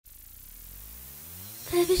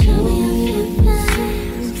Baby, show me a few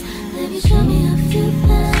things. Baby, show me a few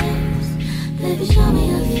things. Baby, show me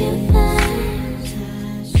a few things.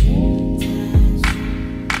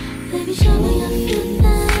 Baby, show me a few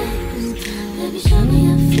things. Baby, show me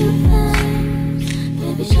a few things.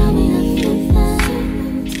 Baby, show me a few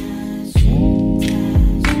things.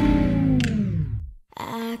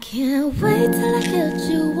 I can't wait till I get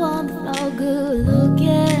you on the floor, good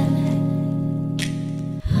looking.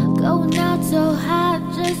 Going out so hot,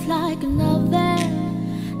 just like an oven.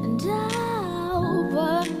 And I'll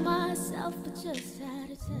burn myself, but just had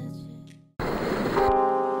to touch it.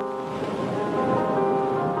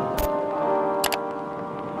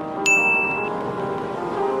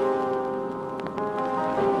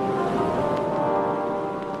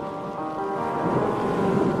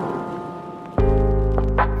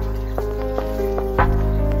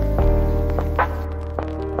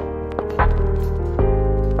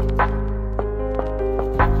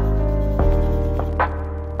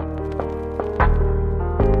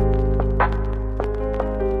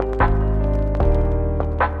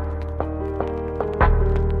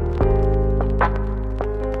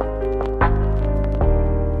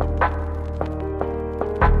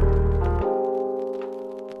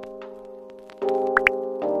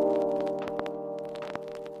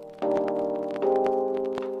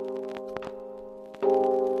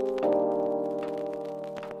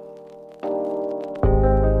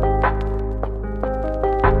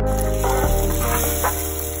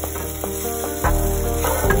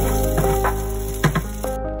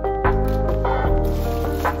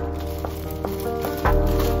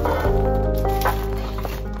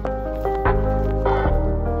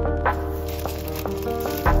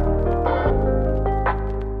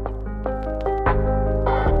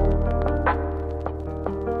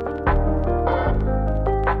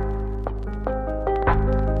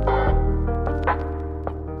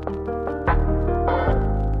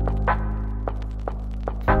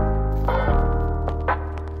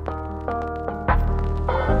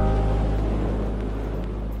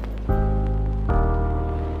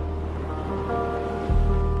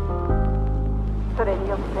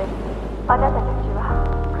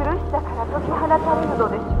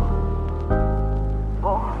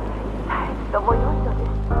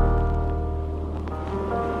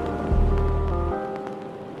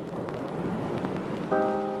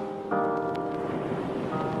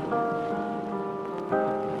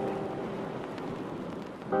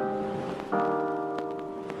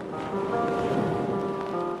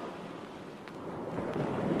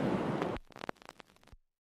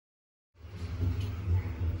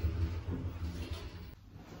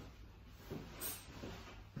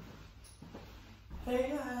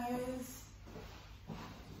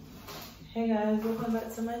 Hey guys, welcome back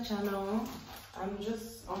to my channel. I'm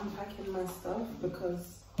just unpacking my stuff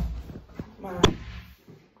because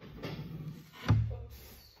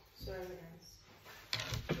sorry guys.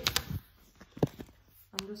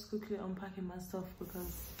 I'm just quickly unpacking my stuff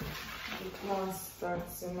because the class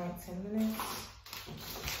starts in like 10 minutes.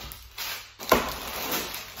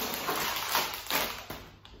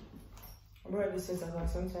 I brought this as well,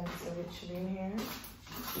 sometimes it's a bit chilly in here.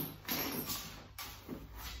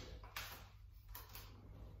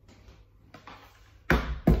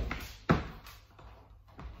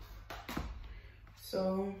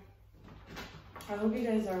 So, I hope you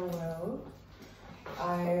guys are well.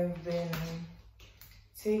 I've been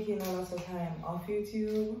taking a lot of time off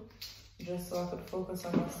YouTube just so I could focus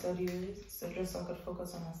on my studies.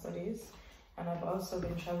 And I've also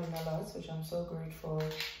been traveling a lot, which I'm so grateful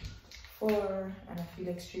for. And I feel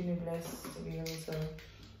extremely blessed to be able to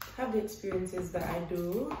have the experiences that I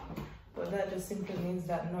do. But that just simply means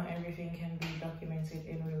that not everything can be documented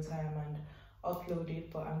in real time and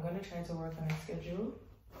uploaded, but I'm gonna try to work on a schedule.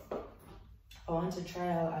 I want to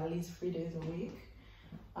trial at least 3 days a week,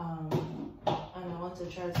 and I want to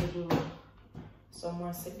try to do some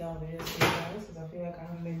more sit down videos for you guys because I feel like I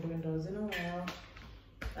haven't been doing those in a while,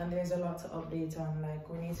 and there's a lot to update on. Like,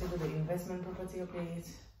 we need to do the investment property update.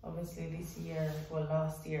 Obviously this year, well,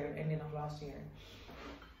 last year, ending of last year,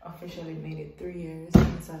 officially made it 3 years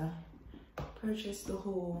since I purchased the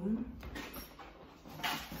home.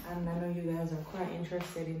 And I know you guys are quite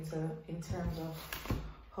interested in terms of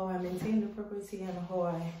how I maintain the property and how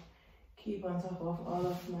I keep on top of all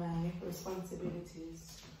of my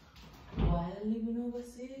responsibilities while living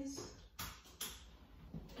overseas.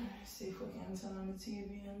 Let's see if we can turn on the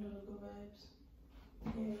TV and do the good vibes.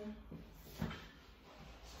 Yeah.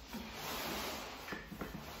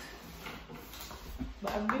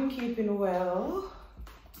 But I've been keeping well.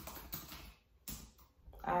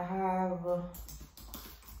 I have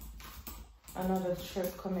another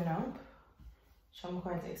trip coming up, which I'm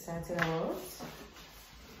quite excited about.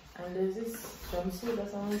 And there's this jumpsuit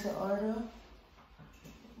that I want to order,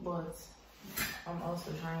 but I'm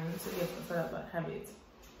also trying to get into that bad habit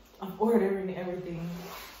of ordering everything,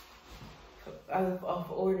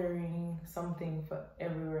 of ordering something for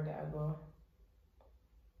everywhere that I go.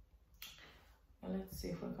 And let's see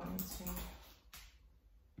if we can see.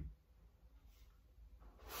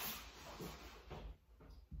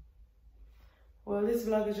 Well, this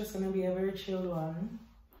vlog is just gonna be a very chilled one.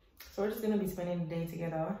 So we're just gonna be spending the day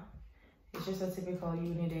together. It's just a typical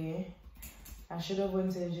uni day. I should have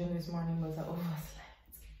went to the gym this morning, but I overslept.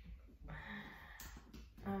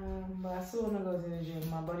 But I still wanna go to the gym.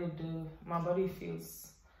 My body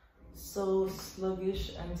feels so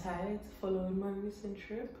sluggish and tired following my recent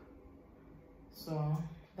trip. So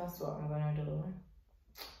that's what I'm gonna do.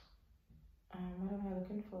 What am I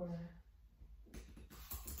looking for?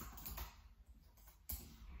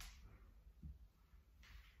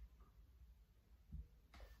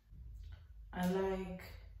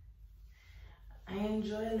 I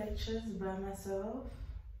enjoy lectures by myself,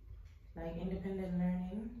 like independent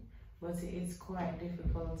learning, but it is quite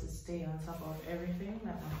difficult to stay on top of everything,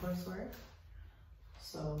 like my coursework.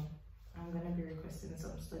 So I'm gonna be requesting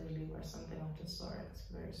some study leave or something of the sort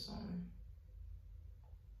very soon,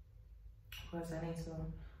 because I need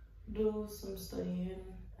to do some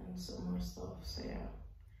studying and some more stuff. So yeah.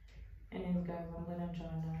 Anyways guys, I'm gonna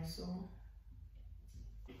join now. So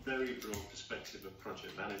very broad perspective of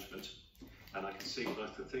project management, and I can see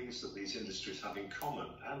both the things that these industries have in common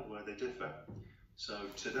and where they differ. So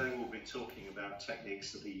today we'll be talking about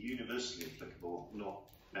techniques that are universally applicable, not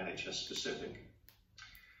NHS specific.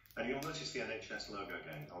 And you'll notice the NHS logo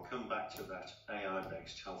again. I'll come back to that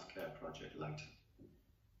AI-based healthcare project later.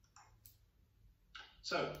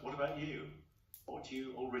 So what about you? What do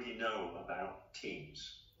you already know about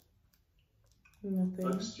Teams?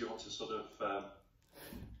 nothing. Folks, do you want to sort of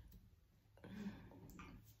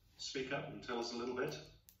speak up and tell us a little bit?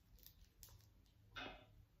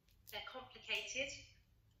 They're complicated.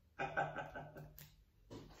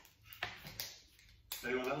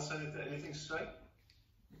 Anyone else? Anything straight?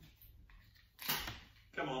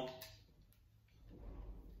 Come on.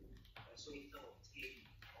 So we thought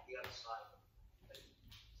on the other side.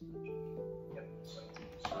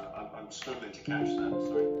 I'm struggling to catch that,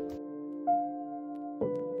 sorry.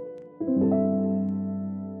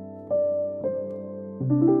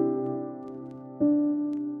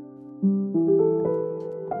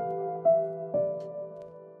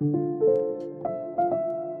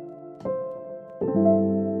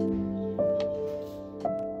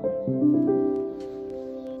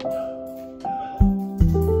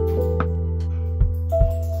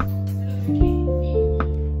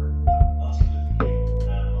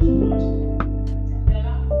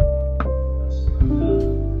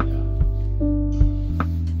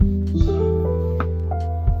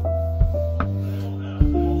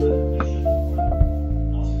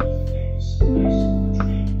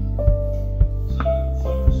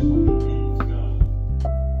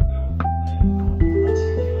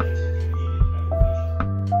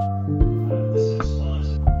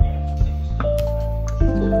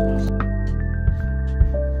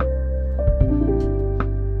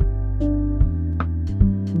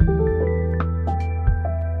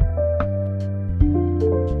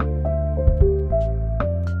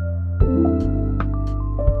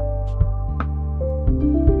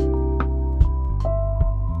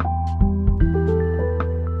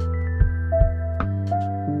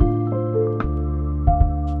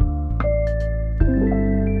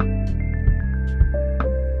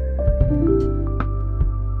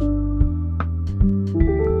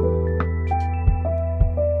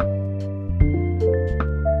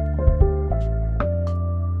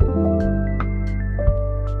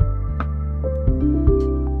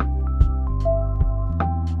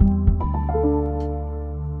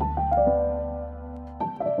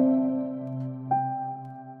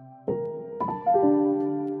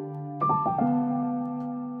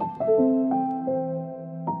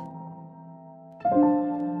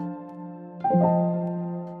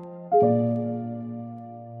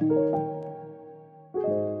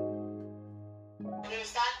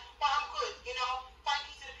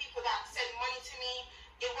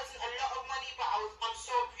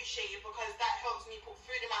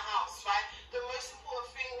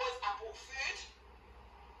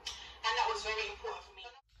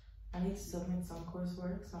 I need to submit some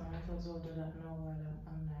coursework, so I might as well do that now while I'm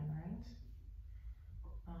online, right?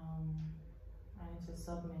 I need to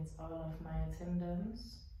submit all of my attendance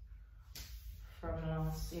from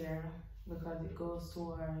last year because it goes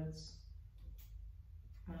towards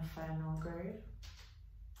my final grade.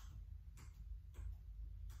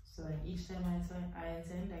 So like each time I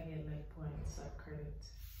attend, I get like points, like credit,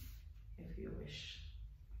 if you wish.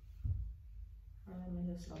 Let me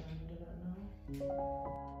just log into that now.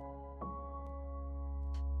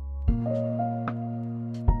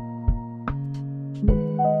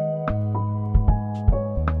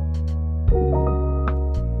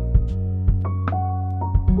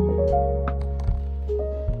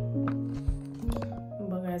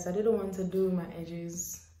 But guys, I didn't want to do my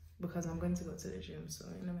edges because I'm going to go to the gym, so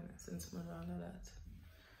in a minute, since I'm around that.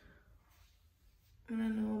 And I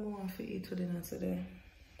know I want to eat for dinner today.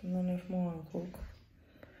 I don't know if I want to cook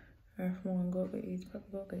or if I want to go eat.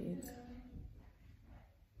 Probably go eat.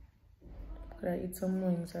 Could I eat some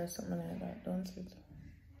wings or something like that, don't it?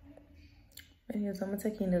 Anyways, I'm gonna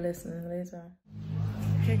take in the lessons later.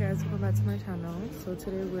 Hey guys, welcome back to my channel. So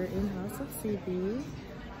today we're in House of CB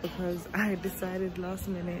because I decided last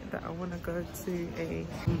minute that I want to go to a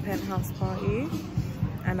penthouse party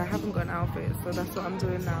and I haven't got an outfit, so that's what I'm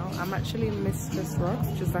doing now. I'm actually in Mistress Rocks,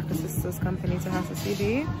 which is like a sister's company to House of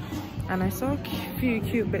CB, and I saw a few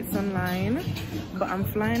cute bits online, but I'm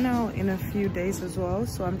flying out in a few days as well,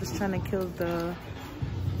 so I'm just trying to kill the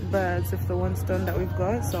birds with the one stone that we've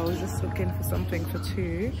got. So I was just looking for something for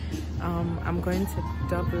two. I'm going to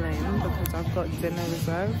Dublin because I've got dinner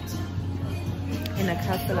reserved in a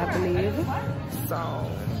castle, I believe, so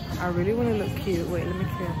I really want to look cute. Wait, let me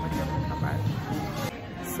clear up my camera and come back.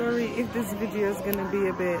 Sorry if this video is gonna be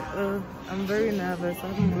a bit I'm very nervous. I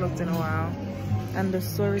haven't vlogged in a while and the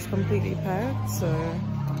store is completely packed, so I'm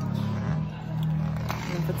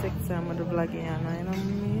gonna take time with the vlog, you know what I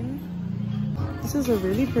mean? This is a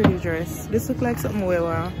really pretty dress. This looks like something we're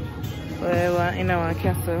in our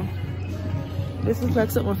castle. This looks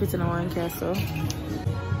like something fit in our castle.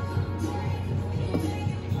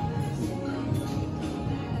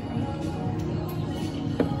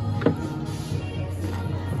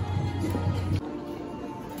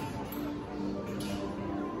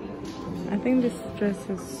 I think this dress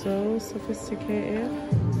is so sophisticated.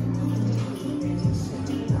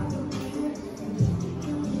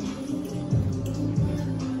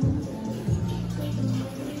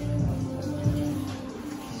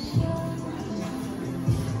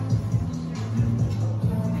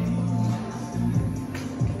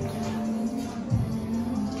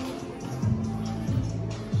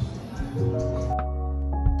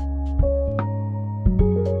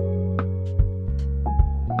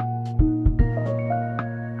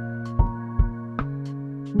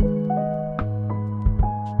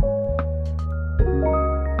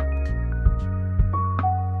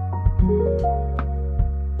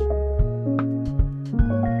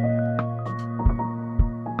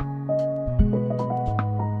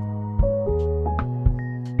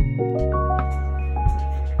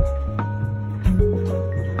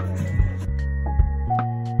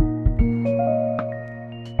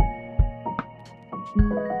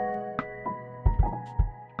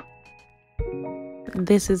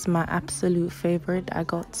 This is my absolute favorite. I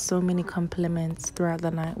got so many compliments throughout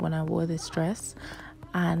the night when I wore this dress,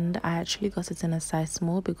 and I actually got it in a size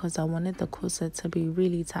small because I wanted the corset to be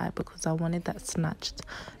really tight because I wanted that snatched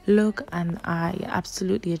look, and I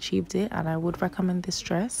absolutely achieved it, and I would recommend this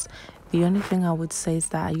dress. The only thing I would say is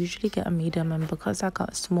that I usually get a medium, and because I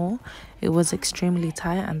got small, it was extremely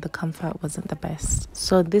tight and the comfort wasn't the best.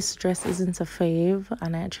 So this dress isn't a fave,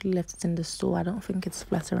 and I actually left it in the store. I don't think it's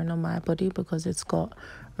flattering on my body because it's got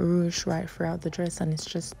ruche right throughout the dress and it's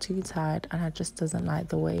just too tight, and I just doesn't like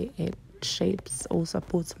the way it shapes or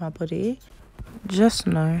supports my body. Just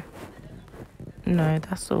no,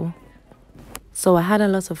 that's all. So I had a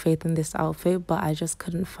lot of faith in this outfit, but I just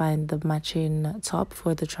couldn't find the matching top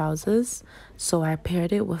for the trousers. So I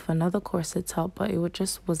paired it with another corset top, but it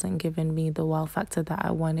just wasn't giving me the wow factor that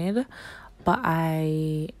I wanted. But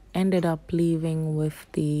I ended up leaving with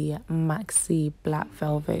the maxi black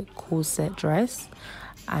velvet corset dress,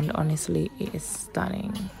 and honestly, it is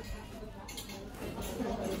stunning.